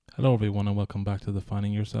Hello, everyone, and welcome back to the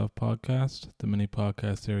Finding Yourself podcast, the mini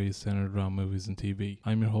podcast series centered around movies and TV.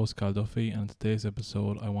 I'm your host, Cal Duffy, and in today's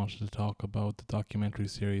episode, I wanted to talk about the documentary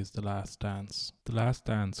series The Last Dance. The Last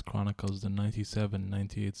Dance chronicles the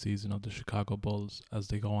 97-98 season of the Chicago Bulls as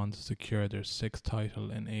they go on to secure their sixth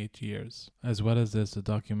title in 8 years. As well as this, the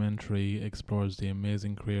documentary explores the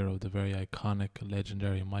amazing career of the very iconic,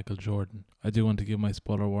 legendary Michael Jordan. I do want to give my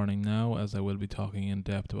spoiler warning now, as I will be talking in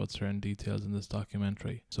depth about certain details in this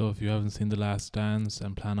documentary. So if you haven't seen The Last Dance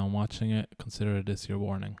and plan on watching it, consider this your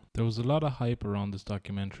warning. There was a lot of hype around this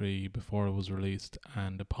documentary before it was released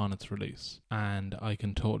and upon its release, and I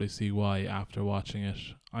can totally see why after watching it.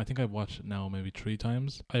 I think I've watched it now maybe 3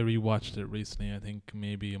 times. I rewatched it recently, I think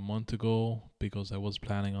maybe a month ago, because I was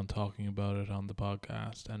planning on talking about it on the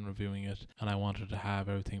podcast and reviewing it, and I wanted to have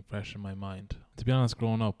everything fresh in my mind. To be honest,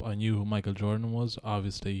 growing up, I knew who Michael Jordan was.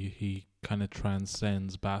 Obviously, he kind of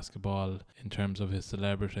transcends basketball in terms of his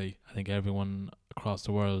celebrity. I think everyone across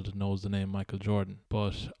the world knows the name Michael Jordan,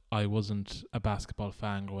 but I wasn't a basketball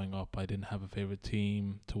fan growing up. I didn't have a favorite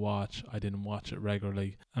team to watch. I didn't watch it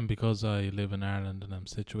regularly, and because I live in Ireland and I'm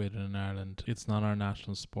situated in Ireland, it's not our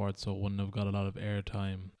national sport, so it wouldn't have got a lot of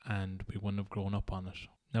airtime and we wouldn't have grown up on it.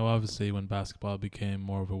 Now obviously when basketball became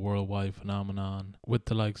more of a worldwide phenomenon, with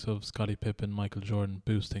the likes of Scottie Pippen, Michael Jordan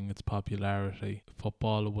boosting its popularity,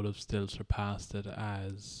 football would have still surpassed it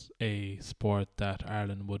as a sport that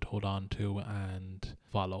Ireland would hold on to and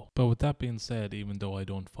follow. But with that being said, even though I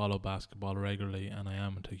don't follow basketball regularly and I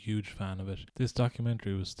am a huge fan of it, this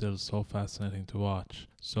documentary was still so fascinating to watch.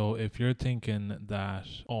 So if you're thinking that,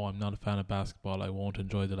 oh, I'm not a fan of basketball, I won't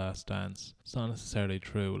enjoy The Last Dance, it's not necessarily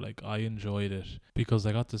true. Like, I enjoyed it because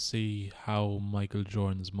I got to see how Michael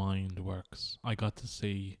Jordan's mind works. I got to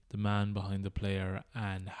see the man behind the player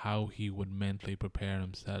and how he would mentally prepare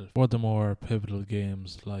himself for the more pivotal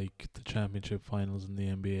games like the championship finals in the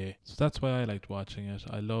NBA. So that's why I liked watching it.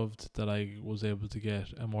 I loved that I was able to get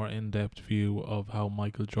a more in-depth view of how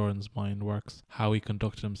Michael Jordan's mind works, how he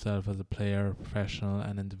conducted himself as a player, professional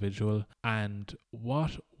and individual, and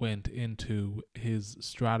what went into his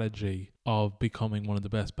strategy of becoming one of the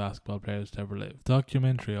best basketball players to ever live. The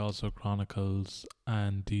documentary also chronicles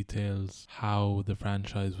and details how the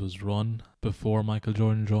franchise was run before Michael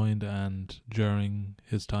Jordan joined and during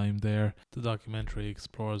his time there. The documentary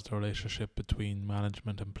explores the relationship between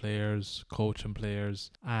management and players, coach and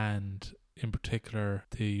players, and in particular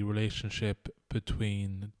the relationship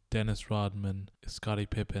between Dennis Rodman, Scottie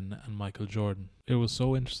Pippen and Michael Jordan. It was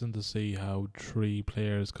so interesting to see how 3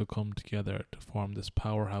 players could come together to form this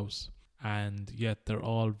powerhouse, and yet they're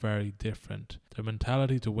all very different. Their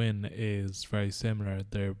mentality to win is very similar.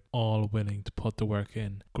 They're all willing to put the work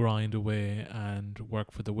in, grind away and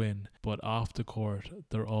work for the win, but off the court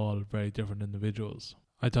they're all very different individuals.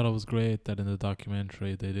 I thought it was great that in the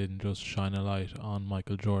documentary they didn't just shine a light on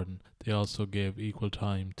Michael Jordan, they also gave equal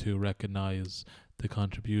time to recognise the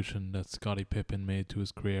contribution that Scottie Pippen made to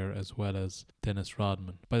his career, as well as Dennis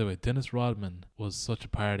Rodman. By the way, Dennis Rodman was such a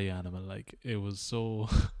party animal. Like, it was so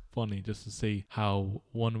funny just to see how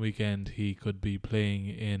one weekend he could be playing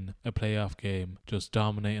in a playoff game, just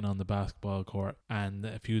dominating on the basketball court, and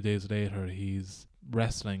a few days later he's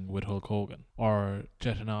wrestling with Hulk Hogan or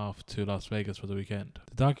jetting off to Las Vegas for the weekend.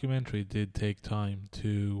 The documentary did take time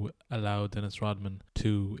to allow Dennis Rodman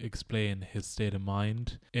to explain his state of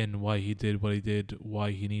mind in why he did what he did,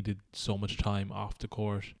 why he needed so much time off the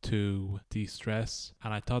court to de-stress,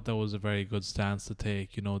 and I thought that was a very good stance to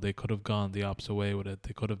take. You know, they could have gone the opposite way with it.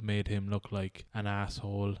 They could have made him look like an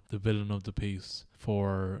asshole, the villain of the piece,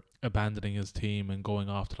 for abandoning his team and going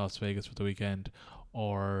off to Las Vegas for the weekend,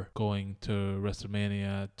 or going to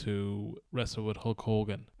WrestleMania to wrestle with Hulk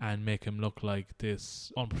Hogan and make him look like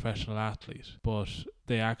this unprofessional athlete. But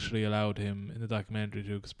they actually allowed him in the documentary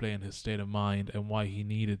to explain his state of mind and why he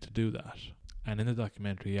needed to do that. And in the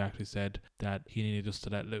documentary he actually said that he needed just to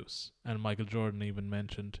let loose. And Michael Jordan even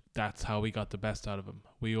mentioned that's how we got the best out of him.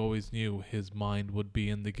 We always knew his mind would be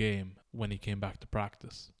in the game when he came back to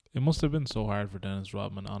practice. It must have been so hard for Dennis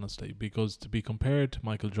Rodman, honestly, because to be compared to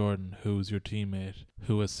Michael Jordan, who's your teammate,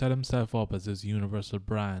 who has set himself up as this universal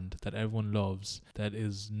brand that everyone loves, that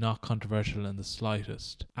is not controversial in the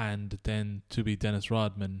slightest, and then to be Dennis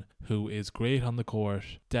Rodman, who is great on the court,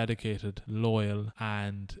 dedicated, loyal,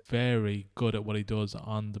 and very good at what he does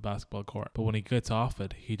on the basketball court. But when he gets off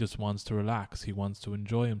it, he just wants to relax, he wants to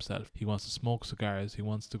enjoy himself, he wants to smoke cigars, he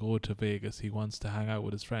wants to go to Vegas, he wants to hang out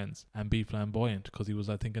with his friends and be flamboyant, because he was,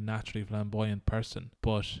 I think, a naturally flamboyant person.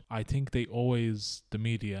 But I think the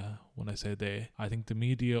media when I say they. I think the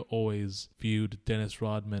media always viewed Dennis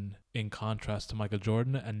Rodman in contrast to Michael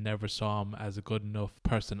Jordan and never saw him as a good enough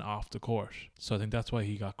person off the court. So I think that's why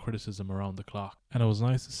he got criticism around the clock. And it was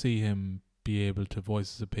nice to see him be able to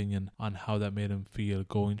voice his opinion on how that made him feel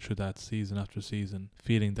going through that season after season,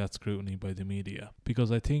 feeling that scrutiny by the media.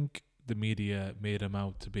 Because I think the media made him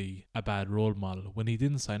out to be a bad role model when he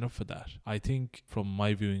didn't sign up for that. I think from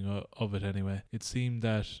my viewing of it anyway, it seemed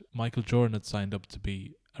that Michael Jordan had signed up to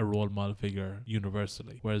be a role model figure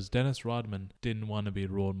universally, whereas Dennis Rodman didn't want to be a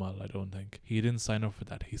role model. I don't think he didn't sign up for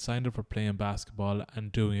that. He signed up for playing basketball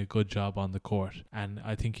and doing a good job on the court, and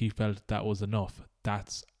I think he felt that was enough.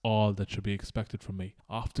 That's all that should be expected from me.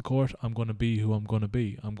 Off the court, I'm going to be who I'm going to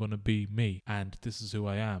be. I'm going to be me, and this is who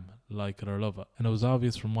I am, like it or love it. And it was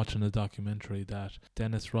obvious from watching the documentary that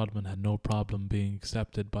Dennis Rodman had no problem being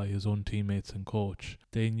accepted by his own teammates and coach.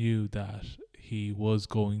 They knew that he was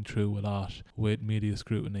going through a lot with media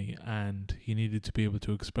scrutiny, and he needed to be able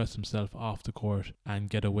to express himself off the court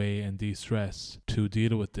and get away and de-stress to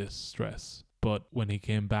deal with this stress. But when he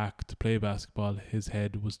came back to play basketball, his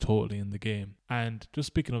head was totally in the game. And just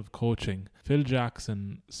speaking of coaching, Phil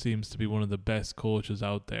Jackson seems to be one of the best coaches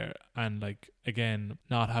out there. And again,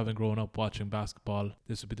 not having grown up watching basketball,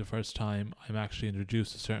 this would be the first time I'm actually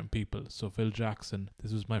introduced to certain people. So Phil Jackson,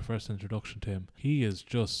 this was my first introduction to him. He is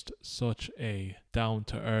just such a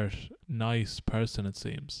down-to-earth, nice person, it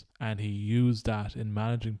seems. And he used that in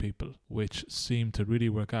managing people, which seemed to really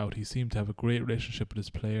work out. He seemed to have a great relationship with his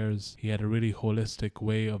players. He had a really holistic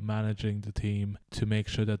way of managing the team to make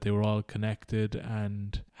sure that they were all connected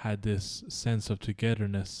and had this sense of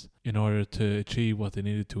togetherness in order to achieve what they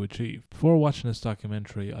needed to achieve. Before watching this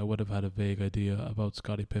documentary, I would have had a vague idea about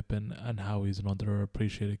Scottie Pippen and how he's an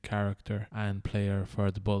underappreciated character and player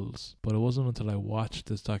for the Bulls. But it wasn't until I watched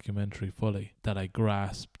this documentary fully that I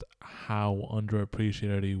grasped how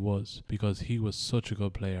underappreciated he was, because he was such a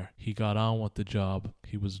good player. He got on with the job,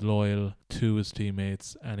 he was loyal to his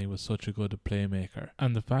teammates, and he was such a good playmaker.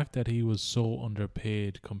 And the fact that he was so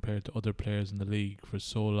underpaid compared to other players in the league for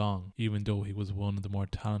so long, even though he was one of the more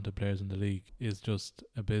talented players in the league, is just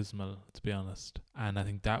abysmal, to be honest. And I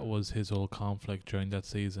think that was his whole conflict during that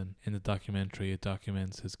season. In the documentary, it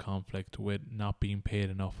documents his conflict with not being paid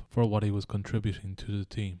enough for what he was contributing to the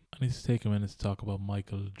team. I need to take a minute to talk about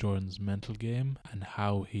Michael Jordan's mental game and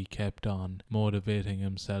how he kept on motivating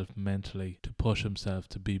himself mentally to push himself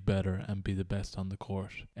to be better and be the best on the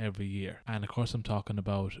court every year. And of course, I'm talking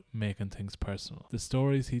about making things personal. The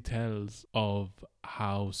stories he tells of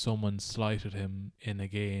how someone slighted him in a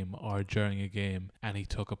game or during a game and he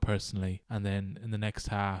took it personally, and then in the next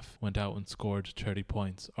half went out and scored 30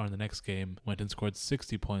 points, or in the next game went and scored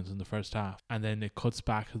 60 points in the first half, and then it cuts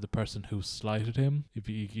back to the person who slighted him. If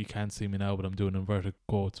you can't see me now, but I'm doing inverted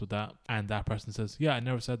quotes with that, and that person says, yeah, I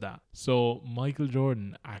never said that. So Michael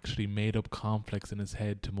Jordan actually made up conflicts in his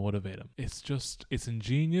head to motivate him. It's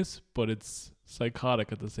ingenious, but it's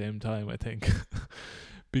psychotic at the same time, I think.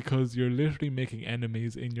 Because you're literally making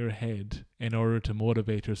enemies in your head in order to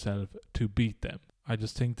motivate yourself to beat them. I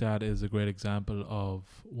just think that is a great example of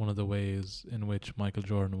one of the ways in which Michael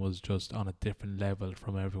Jordan was just on a different level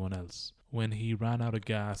from everyone else. When he ran out of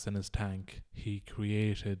gas in his tank, he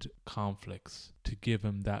created conflicts to give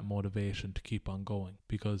him that motivation to keep on going,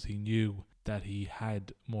 because he knew that he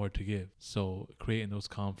had more to give. So creating those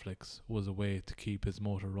conflicts was a way to keep his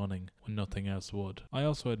motor running when nothing else would. I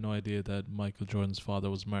also had no idea that Michael Jordan's father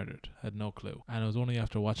was murdered. Had no clue. And it was only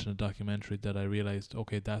after watching a documentary that I realized,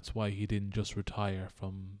 okay, that's why he didn't just retire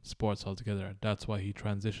from sports altogether. That's why he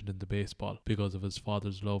transitioned into baseball, because of his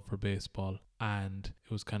father's love for baseball. And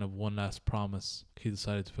it was kind of one last promise he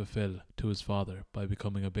decided to fulfill to his father by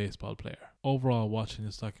becoming a baseball player. Overall, watching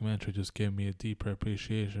this documentary just gave me a deeper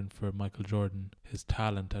appreciation for Michael Jordan, his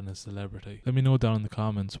talent and his celebrity. Let me know down in the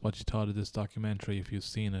comments what you thought of this documentary if you've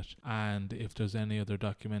seen it, and if there's any other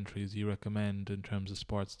documentaries you recommend in terms of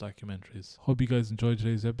sports documentaries. Hope you guys enjoyed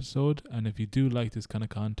today's episode, and if you do like this kind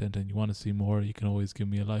of content and you want to see more, you can always give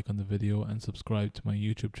me a like on the video and subscribe to my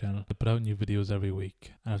YouTube channel. I put out new videos every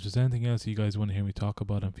week. And if there's anything else you guys want to hear me talk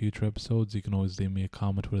about on future episodes, you can always leave me a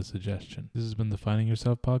comment with a suggestion. This has been the Finding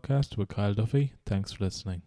Yourself podcast with Kyle Duffy. Thanks for listening.